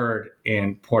occurred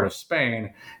in Port of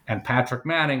Spain, and Patrick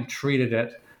Manning treated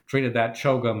that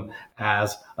CHOGM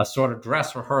as a sort of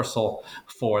dress rehearsal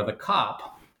for the COP.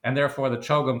 And therefore, the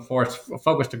CHOGM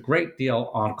focused a great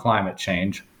deal on climate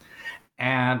change.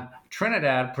 And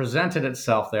Trinidad presented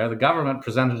itself there, the government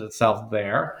presented itself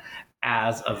there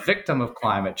as a victim of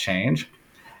climate change.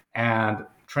 And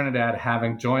Trinidad,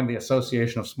 having joined the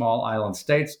Association of Small Island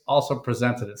States, also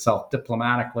presented itself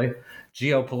diplomatically,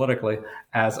 geopolitically,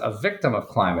 as a victim of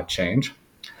climate change.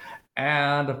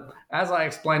 And as I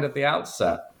explained at the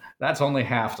outset, that's only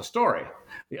half the story.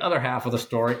 The other half of the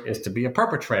story is to be a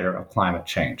perpetrator of climate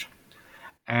change.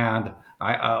 And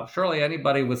surely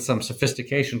anybody with some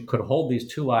sophistication could hold these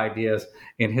two ideas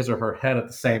in his or her head at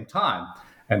the same time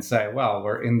and say, well,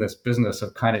 we're in this business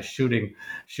of kind of shooting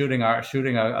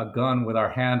a gun with our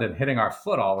hand and hitting our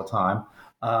foot all the time,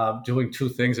 doing two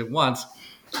things at once.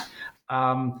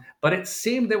 But it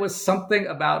seemed there was something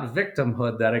about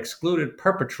victimhood that excluded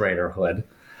perpetratorhood.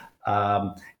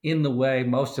 In the way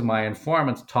most of my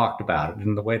informants talked about it,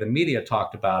 in the way the media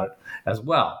talked about it as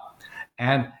well.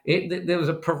 And there was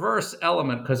a perverse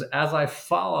element, because as I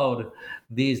followed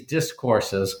these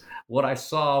discourses, what I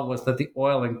saw was that the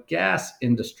oil and gas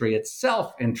industry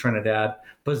itself in Trinidad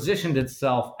positioned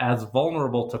itself as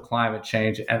vulnerable to climate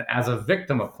change and as a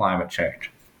victim of climate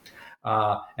change.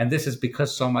 And this is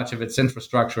because so much of its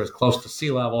infrastructure is close to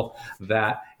sea level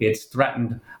that it's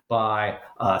threatened by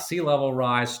sea level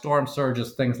rise, storm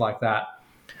surges, things like that.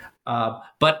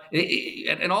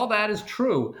 And all that is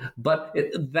true, but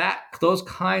those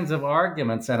kinds of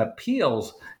arguments and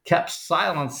appeals kept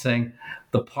silencing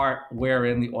the part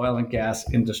wherein the oil and gas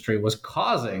industry was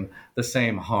causing the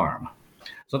same harm.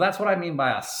 So that's what I mean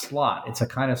by a slot. It's a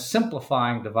kind of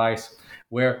simplifying device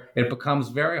where it becomes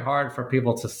very hard for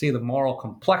people to see the moral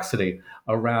complexity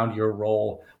around your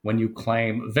role when you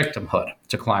claim victimhood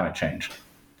to climate change.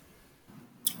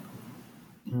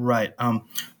 Right.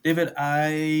 David,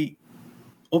 I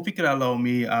hope you could allow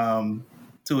me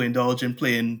to indulge in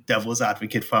playing devil's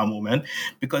advocate for a moment,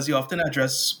 because you often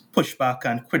address pushback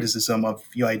and criticism of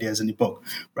your ideas in the book,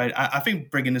 right? I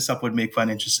think bringing this up would make for an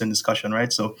interesting discussion,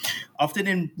 right? So often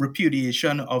in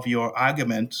repudiation of your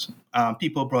argument,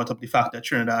 people brought up the fact that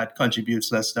Trinidad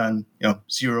contributes less than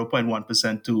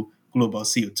 0.1% to global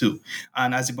CO2.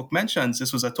 And as the book mentions,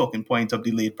 this was a talking point of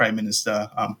the late Prime Minister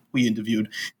who interviewed,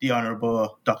 the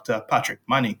Honorable Dr. Patrick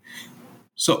Manning.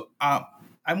 So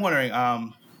I'm wondering,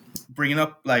 bringing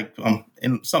up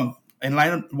in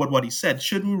line with what he said,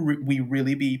 should we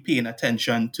really be paying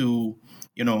attention to,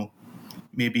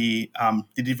 maybe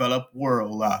the developed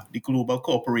world, the global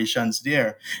corporations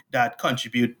there that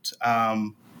contribute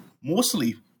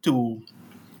mostly to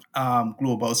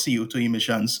global CO2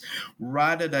 emissions,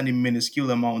 rather than the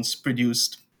minuscule amounts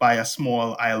produced by a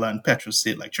small island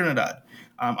petrostate like Trinidad?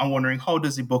 I'm wondering, how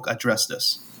does the book address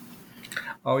this?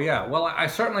 Oh, yeah. Well, I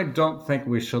certainly don't think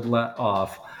we should let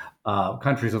off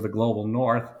countries of the global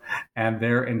north and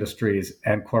their industries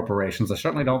and corporations. I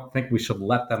certainly don't think we should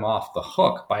let them off the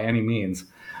hook by any means.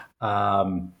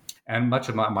 And much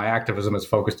of my activism is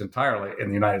focused entirely in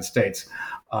the United States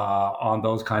on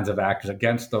those kinds of actors,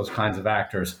 against those kinds of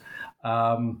actors.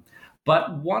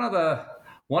 But one of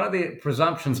the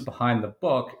presumptions behind the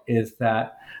book is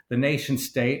that the nation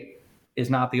state is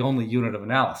not the only unit of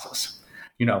analysis.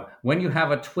 When you have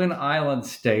a twin island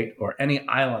state or any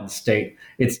island state,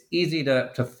 it's easy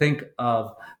to think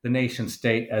of the nation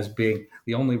state as being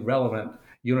the only relevant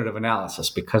unit of analysis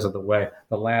because of the way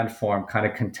the landform kind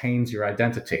of contains your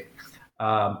identity.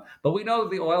 But we know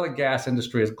the oil and gas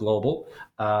industry is global.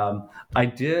 I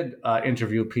did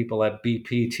interview people at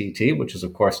BPTT, which is,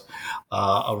 of course,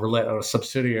 a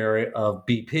subsidiary of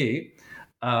BP.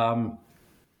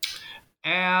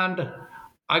 And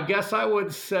I guess I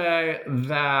would say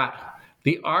that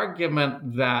the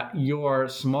argument that your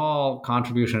small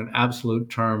contribution in absolute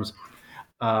terms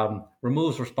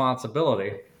removes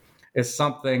responsibility is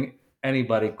something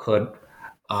anybody could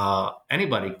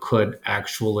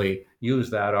actually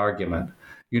use that argument.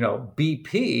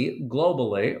 BP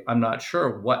globally, I'm not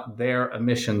sure what their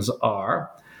emissions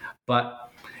are,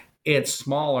 but it's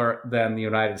smaller than the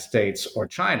United States or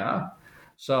China.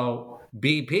 So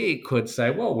BP could say,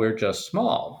 well, we're just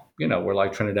small. We're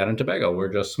like Trinidad and Tobago.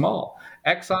 We're just small.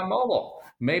 ExxonMobil,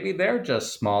 maybe they're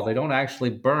just small. They don't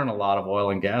actually burn a lot of oil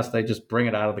and gas. They just bring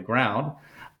it out of the ground.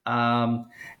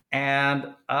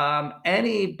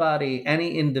 Anybody,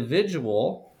 any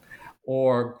individual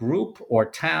or group or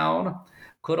town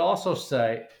could also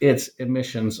say its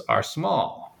emissions are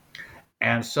small.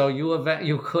 And so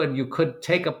you could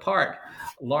take apart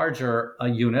larger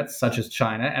units such as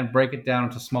China and break it down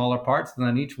into smaller parts, and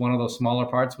then each one of those smaller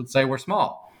parts would say we're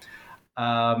small.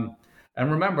 And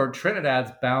remember,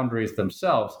 Trinidad's boundaries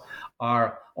themselves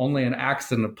are only an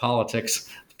accident of politics,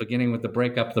 beginning with the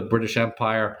breakup of the British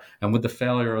Empire and with the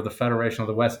failure of the Federation of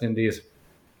the West Indies.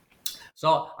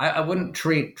 So I wouldn't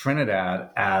treat Trinidad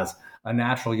as a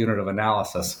natural unit of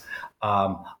analysis.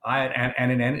 In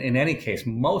any case,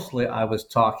 mostly I was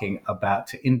talking about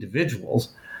to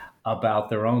individuals about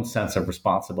their own sense of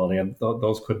responsibility, and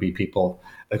those could be people.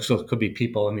 Those could be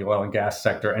people in the oil and gas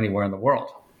sector anywhere in the world.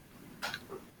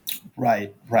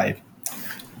 Right.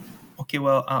 Okay.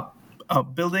 Well,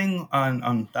 building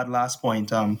on that last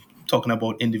point, talking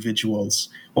about individuals,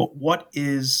 what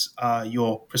is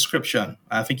your prescription?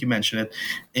 I think you mentioned it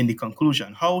in the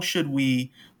conclusion. How should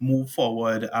we move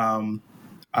forward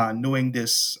knowing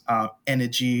this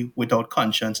energy without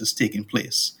conscience is taking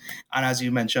place? And as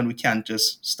you mentioned, we can't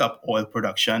just stop oil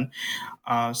production.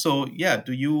 Do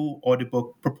you or the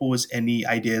book propose any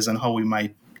ideas on how we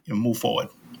might move forward?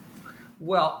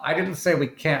 Well, I didn't say we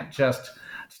can't just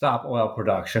stop oil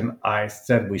production. I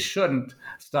said we shouldn't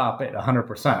stop it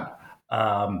 100%.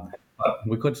 But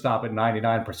we could stop at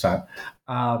 99%.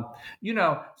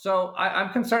 So I'm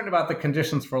concerned about the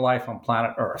conditions for life on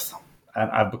planet Earth.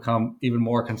 And I've become even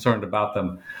more concerned about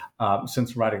them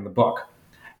since writing the book.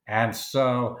 And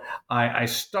so I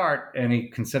start any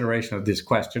consideration of this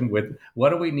question with, what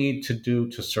do we need to do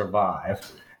to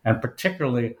survive? And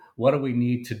particularly, what do we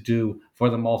need to do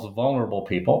for the most vulnerable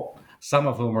people, some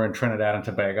of whom are in Trinidad and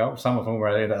Tobago, some of whom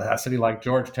are in a city like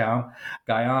Georgetown.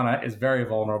 Guyana is very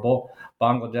vulnerable.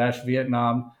 Bangladesh,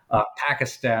 Vietnam,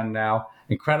 Pakistan now,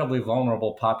 incredibly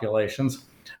vulnerable populations.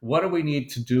 What do we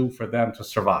need to do for them to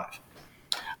survive?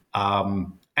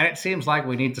 And it seems like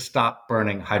we need to stop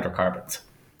burning hydrocarbons.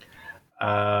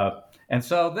 And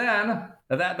so then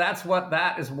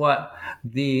that is what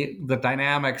the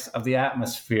dynamics of the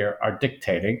atmosphere are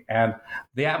dictating. And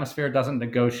the atmosphere doesn't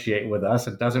negotiate with us.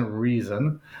 It doesn't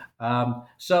reason.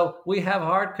 So we have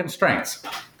hard constraints.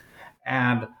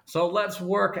 And so let's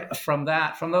work from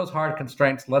those hard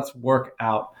constraints, let's work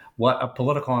out what a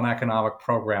political and economic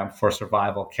program for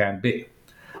survival can be.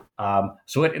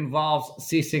 So it involves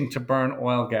ceasing to burn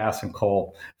oil, gas, and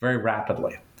coal very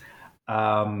rapidly.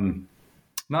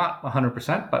 Not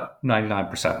 100%, but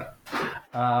 99%.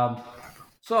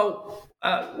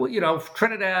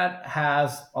 Trinidad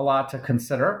has a lot to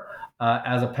consider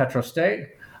as a petrostate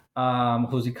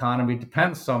whose economy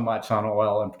depends so much on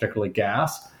oil and particularly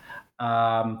gas.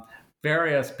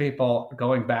 Various people,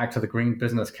 going back to the Green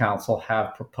Business Council,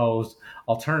 have proposed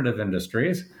alternative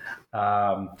industries.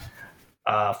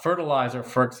 Fertilizer,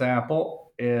 for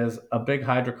example, is a big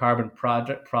hydrocarbon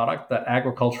product that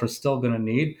agriculture is still going to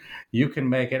need. You can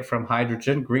make it from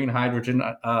hydrogen, green hydrogen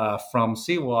from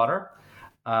seawater,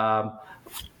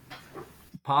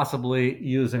 possibly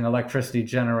using electricity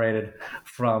generated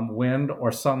from wind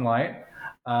or sunlight.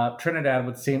 Trinidad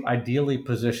would seem ideally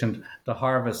positioned to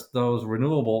harvest those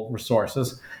renewable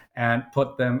resources and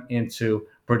put them into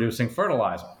producing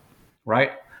fertilizer,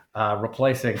 right?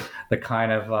 Replacing the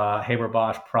kind of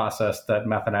Haber-Bosch process that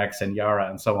Methanex and Yara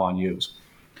and so on use.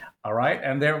 All right,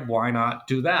 and why not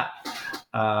do that?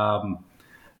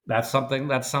 That's an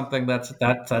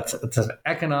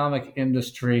economic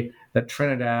industry that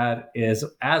Trinidad is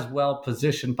as well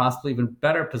positioned, possibly even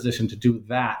better positioned to do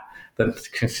that than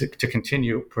to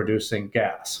continue producing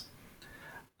gas.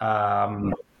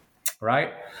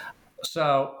 Right?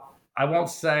 So I won't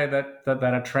say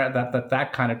that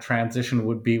kind of transition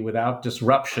would be without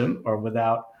disruption or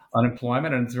without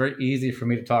unemployment. And it's very easy for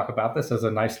me to talk about this as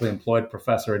a nicely employed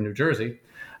professor in New Jersey.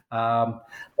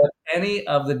 But any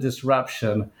of the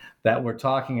disruption that we're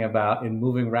talking about in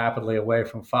moving rapidly away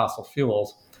from fossil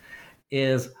fuels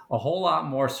is a whole lot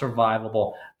more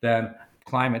survivable than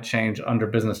climate change under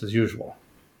business as usual.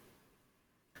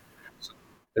 So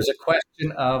there's a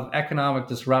question of economic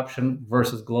disruption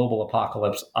versus global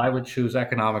apocalypse. I would choose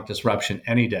economic disruption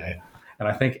any day, and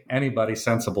I think anybody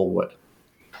sensible would.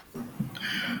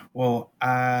 Well,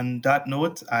 on that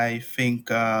note, I think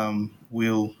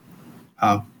we'll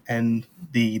end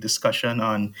the discussion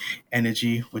on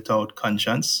energy without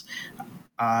conscience.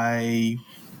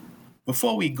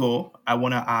 Before we go, I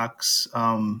want to ask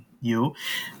you,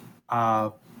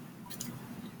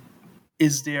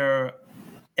 is there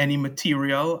any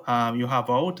material you have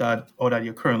out or that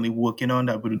you're currently working on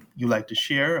that you like to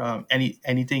share?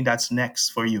 Anything that's next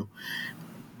for you?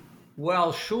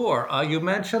 Well, sure. You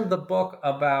mentioned the book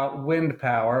about wind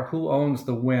power, Who Owns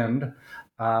the Wind?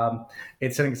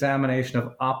 It's an examination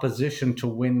of opposition to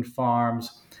wind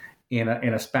farms in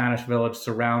a Spanish village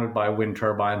surrounded by wind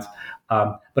turbines.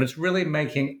 But it's really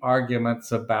making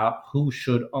arguments about who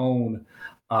should own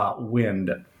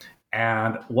wind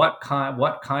and what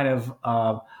kind of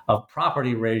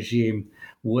property regime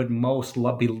would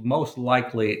be most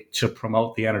likely to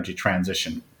promote the energy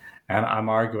transition. And I'm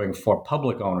arguing for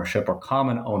public ownership or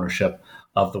common ownership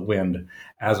of the wind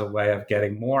as a way of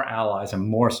getting more allies and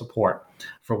more support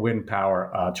for wind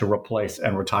power to replace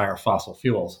and retire fossil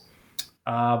fuels.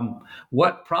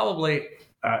 What probably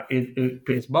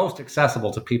is most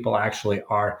accessible to people actually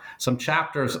are some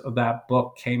chapters of that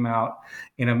book came out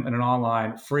in an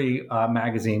online free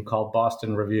magazine called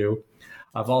Boston Review.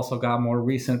 I've also got more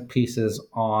recent pieces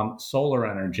on solar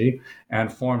energy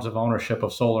and forms of ownership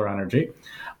of solar energy.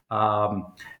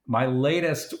 My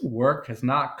latest work has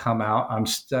not come out. I'm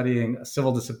studying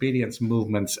civil disobedience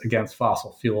movements against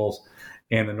fossil fuels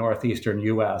in the northeastern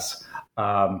U.S.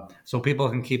 So people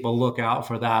can keep a lookout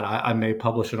for that. I may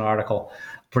publish an article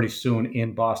pretty soon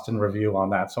in Boston Review on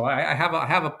that. So I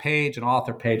have a page, an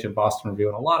author page in Boston Review,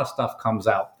 and a lot of stuff comes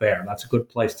out there. That's a good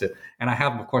place to. And I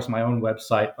have, of course, my own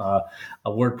website, a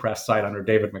WordPress site under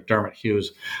David McDermott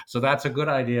Hughes. So that's a good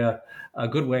idea, a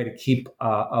good way to keep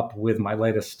up with my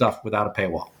latest stuff without a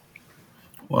paywall.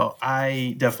 Well,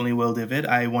 I definitely will, David.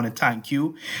 I want to thank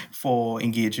you for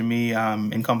engaging me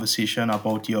in conversation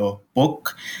about your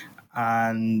book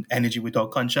and Energy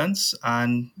Without Conscience.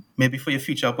 And maybe for your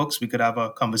future books, we could have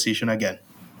a conversation again.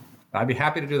 I'd be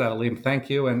happy to do that, Aleem. Thank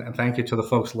you. And thank you to the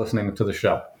folks listening to the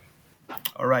show.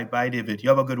 All right. Bye, David. You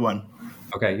have a good one.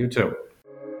 Okay, you too.